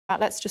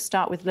Let's just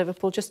start with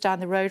Liverpool, just down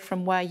the road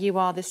from where you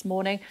are this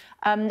morning.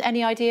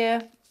 Any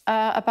idea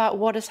about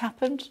what has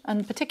happened,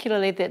 and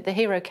particularly the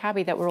hero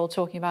cabbie that we're all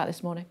talking about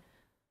this morning?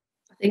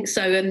 I think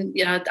so, and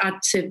I'd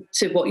add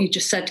to what you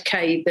just said,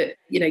 Kay, that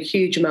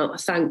huge amount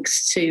of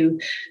thanks to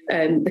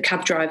the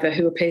cab driver,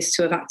 who appears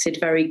to have acted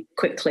very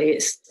quickly.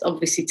 It's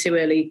obviously too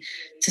early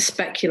to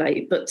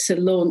speculate, but to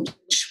launch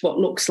what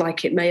looks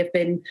like it may have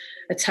been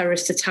a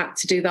terrorist attack,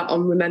 to do that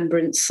on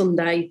Remembrance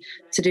Sunday,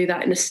 to do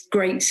that in a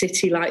great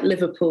city like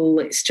Liverpool,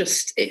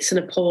 it's an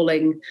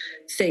appalling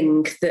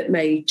thing that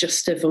may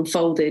just have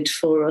unfolded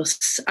for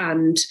us.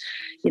 And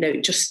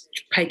just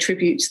pay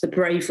tribute to the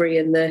bravery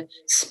and the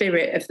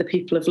spirit of the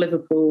people of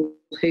Liverpool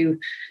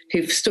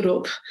who've stood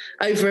up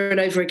over and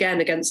over again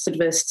against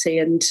adversity,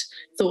 and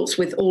thoughts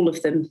with all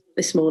of them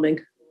this morning.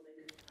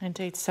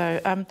 Indeed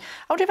so. I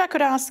wonder if I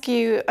could ask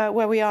you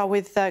where we are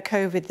with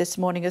COVID this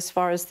morning as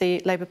far as the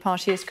Labour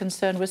Party is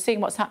concerned. We're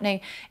seeing what's happening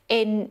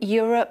in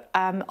Europe,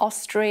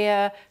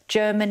 Austria,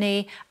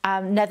 Germany,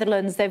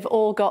 Netherlands. They've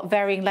all got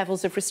varying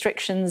levels of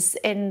restrictions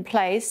in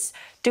place.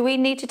 Do we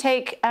need to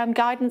take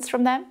guidance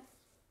from them?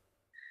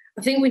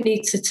 I think we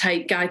need to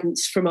take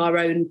guidance from our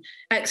own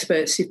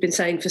experts who've been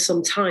saying for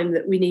some time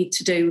that we need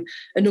to do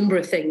a number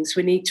of things.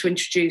 We need to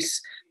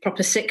introduce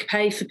proper sick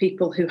pay for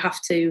people who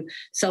have to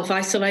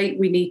self-isolate.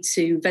 We need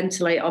to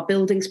ventilate our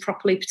buildings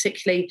properly,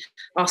 particularly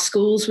our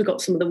schools. We've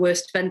got some of the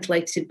worst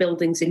ventilated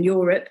buildings in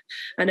Europe.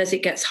 And as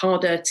it gets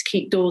harder to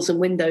keep doors and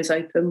windows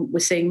open, we're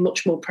seeing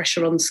much more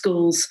pressure on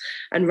schools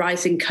and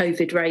rising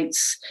COVID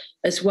rates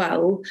as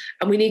well.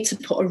 And we need to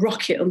put a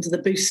rocket under the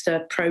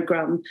booster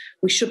programme.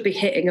 We should be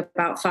hitting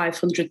about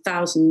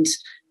 500,000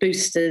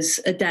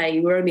 boosters a day.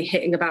 We're only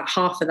hitting about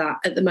half of that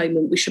at the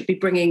moment. We should be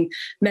bringing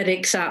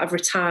medics out of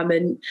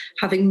retirement,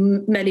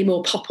 having many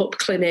more pop-up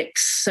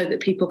clinics so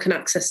that people can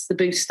access the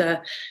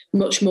booster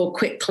much more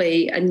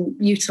quickly, and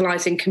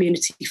utilising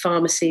community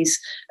pharmacies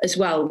as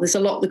well. There's a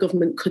lot the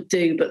government could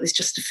do, but there's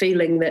just a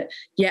feeling that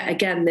yet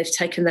again they've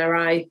taken their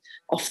eye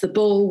off the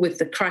ball with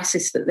the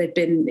crisis that they've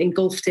been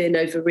engulfed in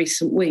over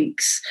recent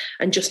weeks,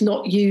 and just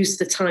not used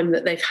the time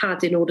that they've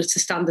had in order to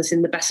stand us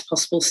in the best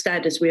possible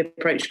stead as we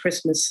approach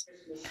Christmas.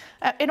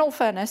 In all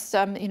fairness,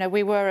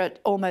 we were at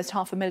almost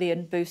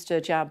 500,000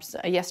 booster jabs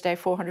yesterday,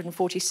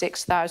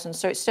 446,000.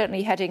 So it's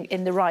certainly heading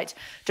in the right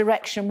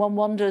direction. One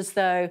wonders,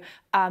 though,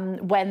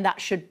 when that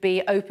should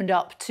be opened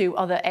up to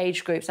other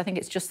age groups. I think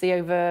it's just the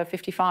over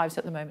 55s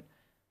at the moment.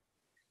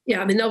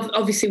 Yeah, I mean,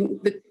 obviously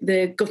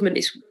the government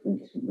is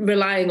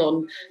relying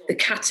on the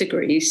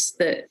categories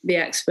that the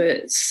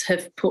experts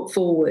have put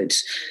forward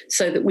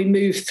so that we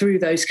move through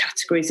those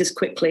categories as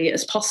quickly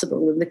as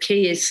possible. And the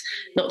key is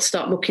not to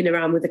start mucking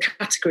around with the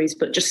categories,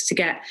 but just to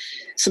get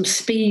some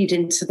speed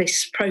into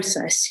this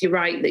process. You're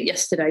right that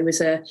yesterday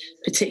was a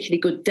particularly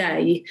good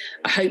day.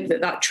 I hope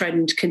that that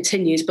trend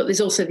continues, but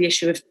there's also the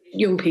issue of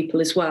young people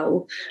as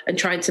well, and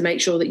trying to make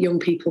sure that young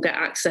people get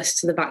access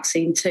to the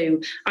vaccine too.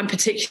 I'm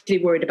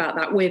particularly worried about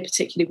that. We're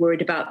particularly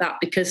worried about that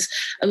because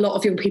a lot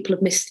of young people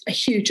have missed a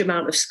huge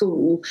amount of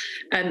school,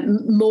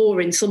 more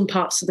in some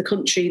parts of the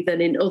country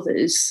than in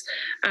others.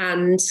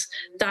 And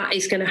that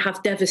is going to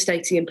have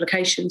devastating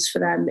implications for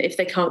them if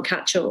they can't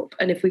catch up.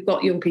 And if we've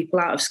got young people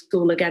out of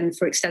school again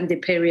for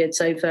extended periods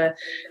over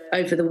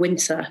the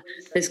winter,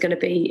 there's going to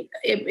be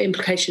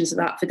implications of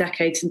that for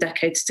decades and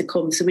decades to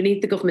come. So we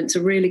need the government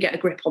to really get a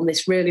grip on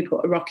this, really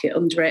put a rocket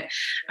under it.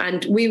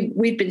 And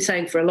we've been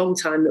saying for a long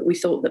time that we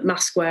thought that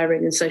mask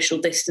wearing and social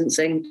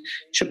distancing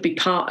should be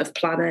part of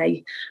Plan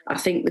A. I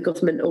think the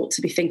government ought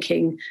to be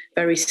thinking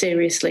very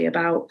seriously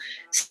about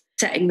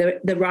setting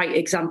the right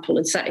example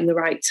and setting the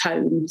right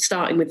tone,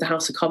 starting with the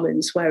House of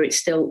Commons, where it's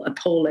still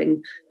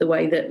appalling the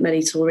way that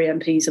many Tory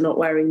MPs are not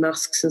wearing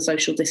masks and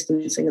social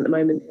distancing at the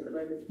moment.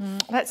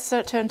 Let's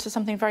turn to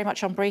something very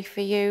much on brief for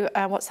you.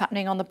 What's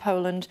happening on the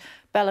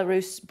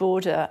Poland-Belarus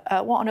border?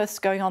 What on earth's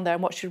going on there,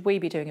 and what should we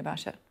be doing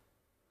about it?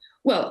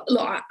 Well,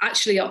 look,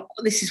 actually,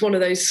 this is one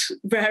of those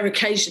rare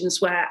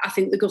occasions where I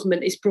think the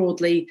government is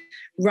broadly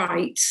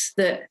right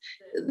that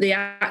the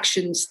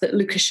actions that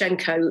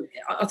Lukashenko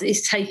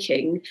is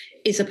taking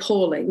is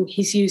appalling.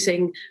 He's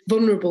using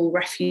vulnerable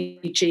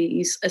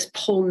refugees as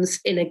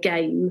pawns in a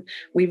game.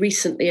 We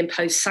recently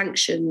imposed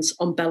sanctions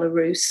on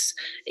Belarus.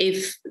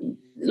 If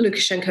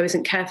Lukashenko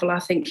isn't careful, I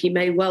think he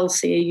may well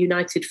see a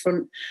united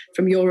front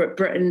from Europe,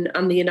 Britain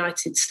and the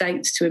United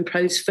States to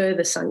impose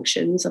further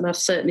sanctions, and I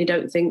certainly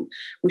don't think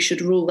we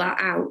should rule that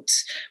out.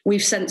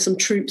 We've sent some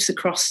troops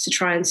across to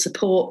try and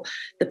support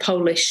the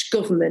Polish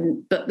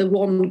government, but the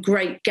one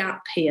great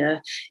gap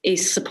here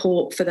is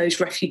support for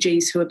those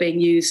refugees who are being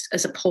used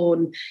as a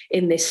pawn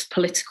in this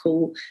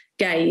political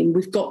game.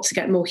 We've got to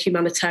get more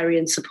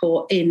humanitarian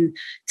support in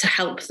to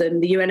help them.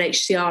 The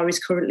UNHCR is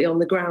currently on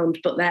the ground,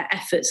 but their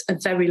efforts are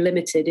very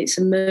limited. It's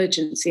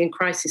emergency and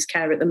crisis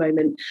care at the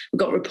moment. We've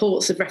got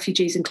reports of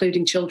refugees,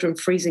 including children,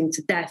 freezing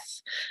to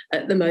death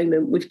at the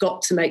moment. We've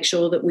got to make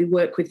sure that we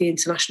work with the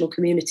international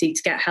community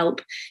to get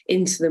help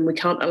into them. We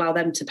can't allow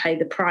them to pay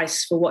the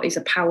price for what is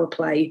a power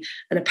play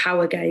and a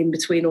power game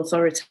between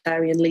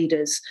authoritarian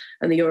leaders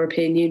and the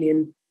European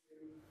Union.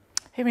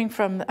 Hearing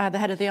from the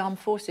head of the armed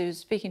forces,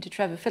 speaking to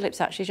Trevor Phillips,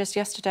 actually, just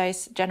yesterday,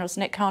 General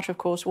Nick Carter, of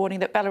course, warning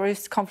that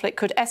Belarus conflict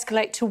could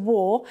escalate to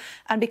war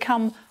and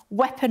become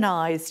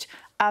weaponised.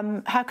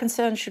 How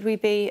concerned should we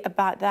be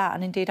about that,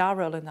 and indeed our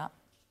role in that?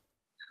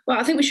 Well,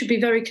 I think we should be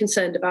very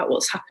concerned about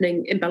what's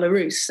happening in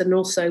Belarus and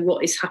also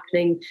what is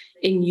happening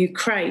in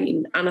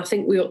Ukraine. And I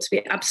think we ought to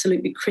be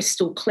absolutely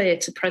crystal clear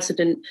to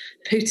President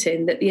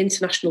Putin that the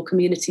international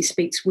community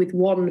speaks with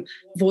one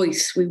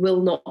voice. We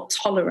will not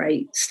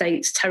tolerate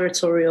states'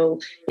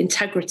 territorial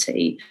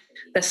integrity,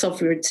 their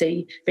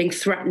sovereignty being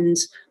threatened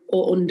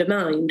or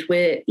undermined.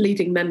 We're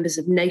leading members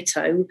of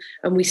NATO,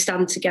 and we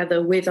stand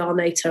together with our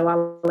NATO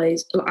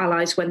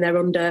allies when they're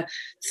under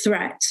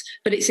threat.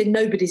 But it's in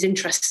nobody's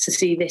interest to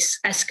see this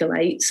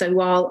escalate. So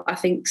while I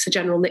think Sir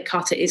General Nick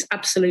Carter is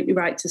absolutely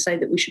right to say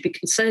that we should be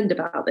concerned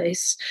about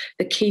this,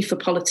 the key for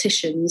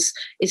politicians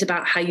is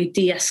about how you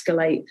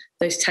de-escalate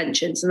those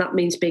tensions. And that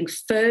means being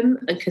firm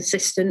and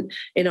consistent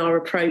in our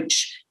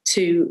approach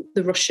to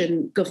the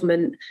Russian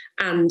government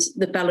and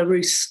the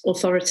Belarus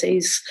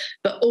authorities,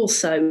 but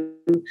also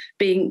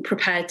being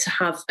prepared to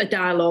have a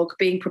dialogue,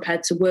 being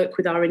prepared to work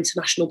with our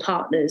international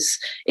partners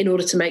in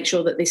order to make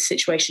sure that this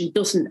situation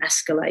doesn't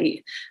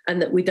escalate and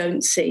that we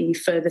don't see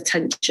further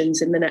tensions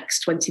in the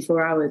next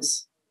 24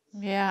 hours.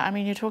 Yeah, I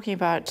mean, you're talking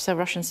about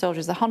Russian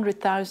soldiers,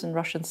 100,000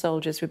 Russian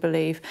soldiers, we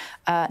believe,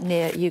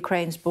 near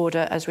Ukraine's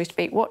border as we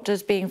speak. What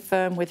does being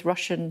firm with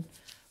Russia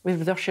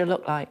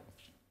look like?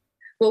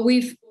 Well,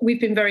 we've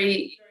been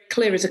very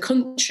clear as a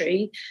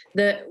country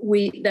that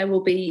there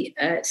will be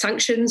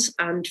sanctions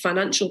and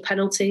financial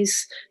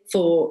penalties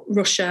for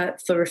Russia,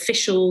 for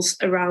officials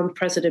around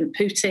President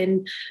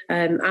Putin,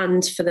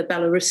 and for the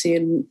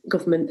Belarusian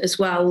government as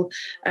well.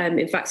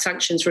 In fact,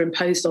 sanctions were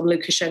imposed on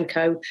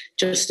Lukashenko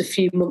just a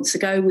few months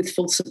ago with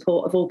full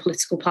support of all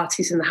political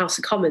parties in the House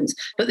of Commons.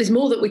 But there's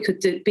more that we could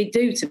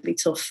do to be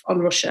tough on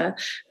Russia.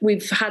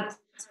 We've had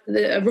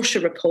a Russia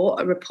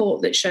report, a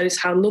report that shows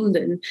how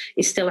London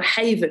is still a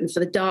haven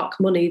for the dark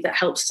money that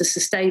helps to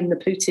sustain the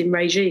Putin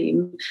regime.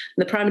 And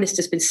the Prime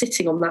Minister's been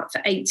sitting on that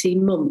for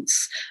 18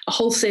 months. A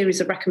whole series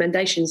of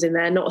recommendations in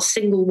there, not a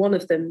single one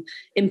of them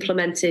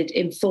implemented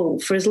in full.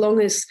 For as long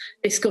as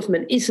this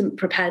government isn't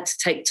prepared to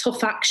take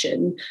tough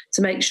action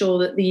to make sure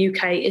that the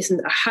UK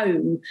isn't a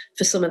home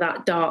for some of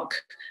that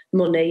dark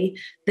money,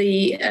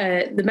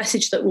 the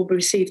message that will be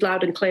received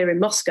loud and clear in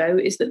Moscow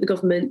is that the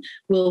government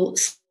will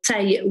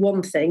say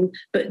one thing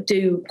but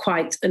do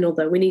quite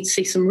another. We need to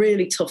see some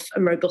really tough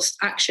and robust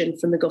action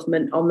from the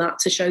government on that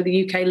to show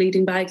the UK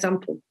leading by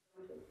example.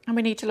 And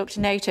we need to look to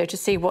NATO to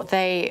see what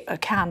they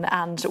can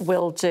and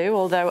will do,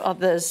 although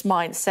others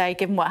might say,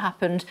 given what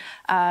happened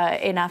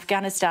in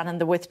Afghanistan and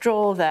the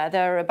withdrawal there,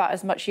 they're about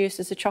as much use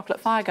as a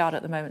chocolate fireguard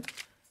at the moment.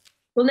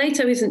 Well,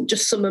 NATO isn't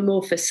just some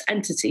amorphous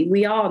entity.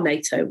 We are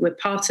NATO. We're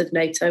part of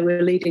NATO.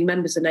 We're leading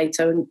members of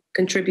NATO and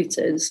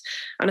contributors.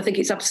 And I think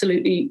it's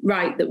absolutely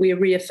right that we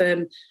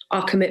reaffirm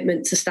our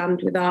commitment to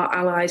stand with our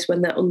allies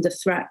when they're under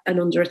threat and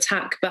under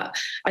attack. But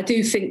I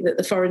do think that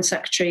the Foreign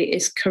Secretary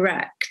is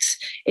correct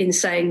in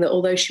saying that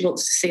although she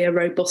wants to see a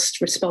robust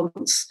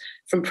response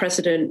from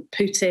President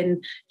Putin,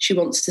 she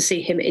wants to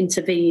see him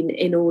intervene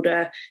in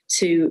order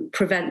to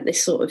prevent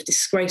this sort of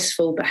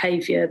disgraceful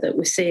behaviour that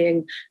we're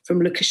seeing from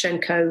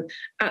Lukashenko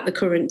at the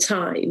current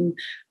time.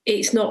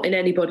 It's not in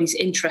anybody's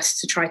interest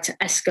to try to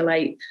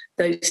escalate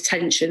those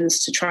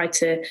tensions, to try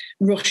to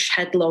rush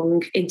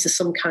headlong into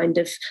some kind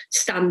of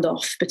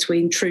standoff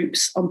between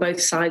troops on both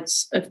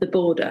sides of the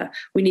border.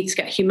 We need to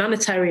get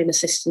humanitarian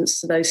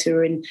assistance to those who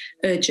are in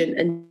urgent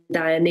and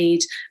dire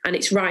need. And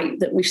it's right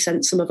that we've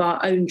sent some of our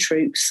own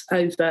troops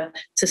over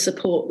to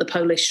support the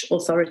Polish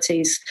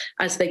authorities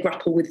as they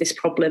grapple with this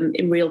problem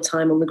in real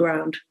time on the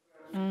ground.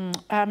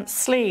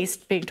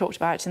 Sleaze being talked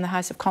about in the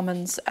House of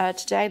Commons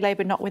today.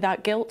 Labour not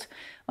without guilt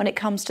when it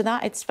comes to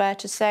that. It's fair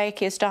to say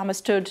Keir Starmer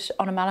stood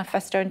on a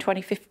manifesto in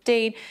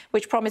 2015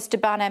 which promised to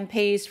ban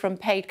MPs from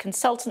paid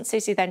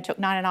consultancies. He then took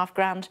 £9.5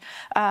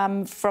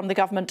 grand from the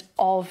government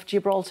of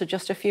Gibraltar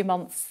just a few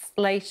months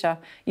later.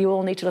 You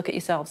all need to look at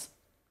yourselves.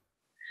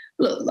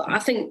 Look, I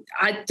think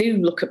I do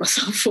look at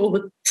myself all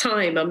the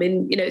time. I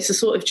mean, you know, it's a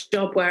sort of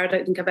job where I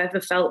don't think I've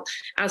ever felt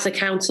as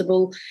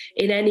accountable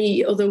in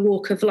any other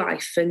walk of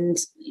life. And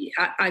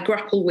I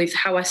grapple with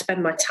how I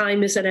spend my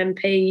time as an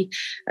MP,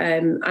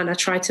 and I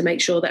try to make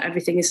sure that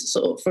everything is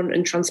sort of front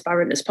and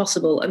transparent as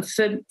possible. And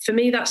for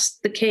me, that's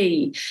the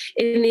key.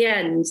 In the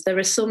end, there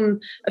are some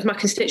of my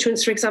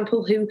constituents, for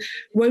example, who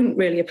won't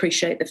really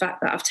appreciate the fact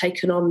that I've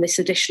taken on this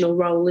additional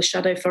role as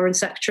Shadow Foreign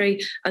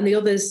Secretary, and the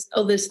others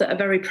that are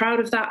very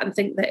proud of that and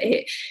think that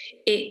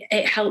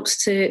it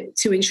helps to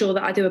ensure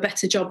that I do a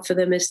better job for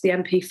them as the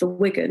MP for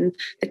Wigan.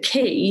 The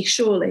key,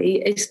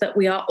 surely, is that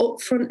we are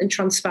upfront and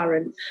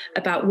transparent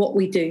about what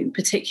we do,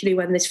 particularly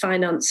when there's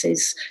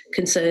finances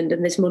concerned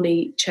and there's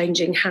money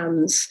changing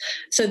hands,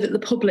 so that the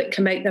public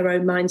can make their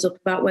own minds up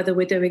about whether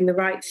we're doing the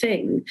right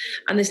thing.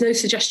 And there's no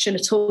suggestion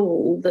at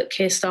all that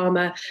Keir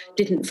Starmer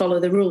didn't follow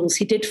the rules.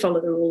 He did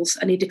follow the rules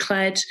and he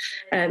declared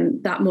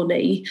that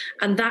money.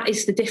 And that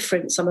is the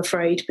difference, I'm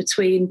afraid,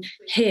 between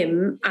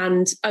him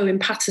and Owen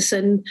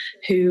Paterson,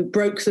 who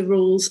broke the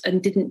rules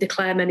and didn't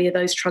declare many of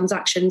those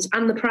transactions,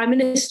 and the Prime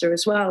Minister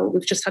as well.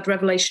 We've just had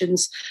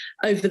revelations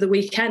over the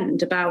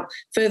weekend about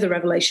further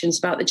revelations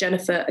about the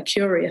Jennifer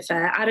Arcuri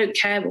affair. I don't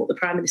care what the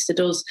Prime Minister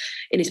does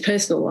in his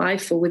personal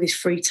life or with his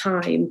free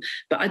time,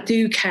 but I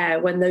do care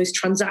when those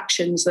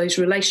transactions, those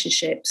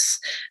relationships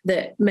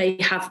that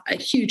may have a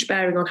huge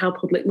bearing on how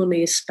public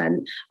money is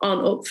spent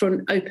aren't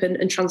upfront, open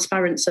and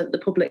transparent so that the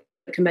public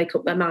can make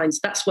up their minds.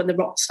 That's when the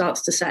rot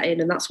starts to set in,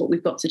 and that's what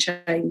we've got to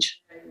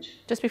change.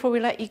 Just before we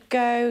let you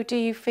go, do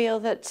you feel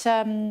that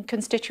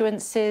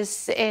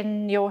constituencies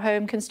in your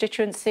home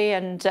constituency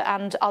and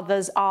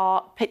others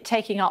are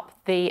taking up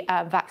the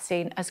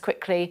vaccine as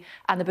quickly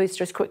and the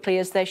booster as quickly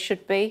as they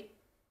should be?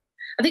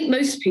 I think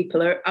most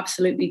people are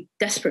absolutely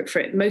desperate for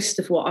it. Most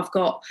of what I've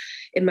got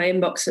in my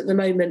inbox at the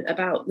moment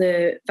about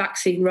the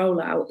vaccine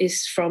rollout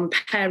is from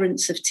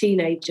parents of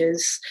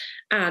teenagers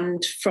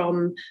and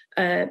from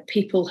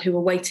people who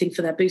are waiting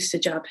for their booster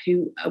jab,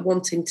 who are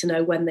wanting to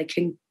know when they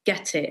can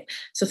get it.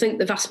 So I think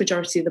the vast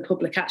majority of the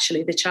public,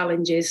 actually, the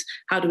challenge is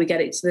how do we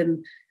get it to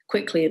them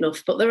quickly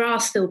enough? But there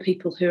are still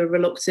people who are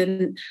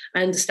reluctant.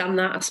 I understand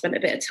that. I spent a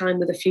bit of time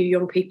with a few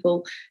young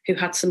people who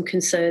had some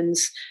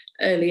concerns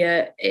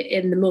earlier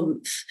in the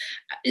month.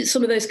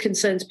 Some of those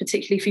concerns,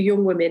 particularly for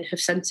young women, have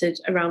centred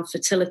around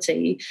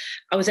fertility.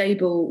 I was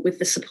able, with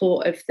the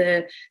support of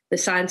the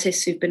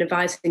scientists who've been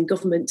advising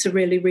government, to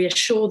really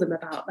reassure them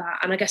about that.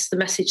 And I guess the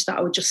message that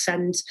I would just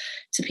send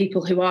to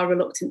people who are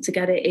reluctant to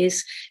get it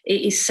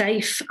is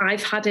safe.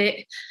 I've had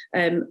it.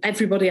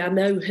 Everybody I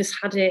know has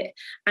had it.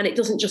 And it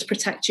doesn't just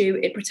protect you,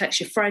 it protects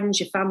your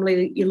friends, your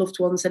family, your loved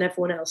ones and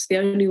everyone else. The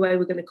only way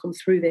we're going to come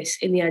through this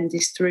in the end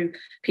is through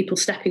people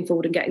stepping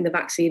forward and getting the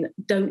vaccine.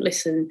 Don't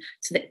listen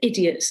to the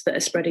idiots that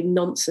are spreading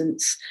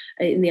nonsense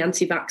in the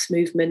anti-vax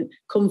movement.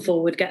 Come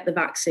forward, get the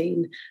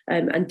vaccine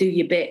and do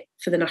your bit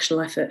for the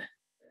national effort.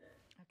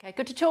 Okay,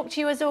 good to talk to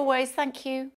you as always. Thank you.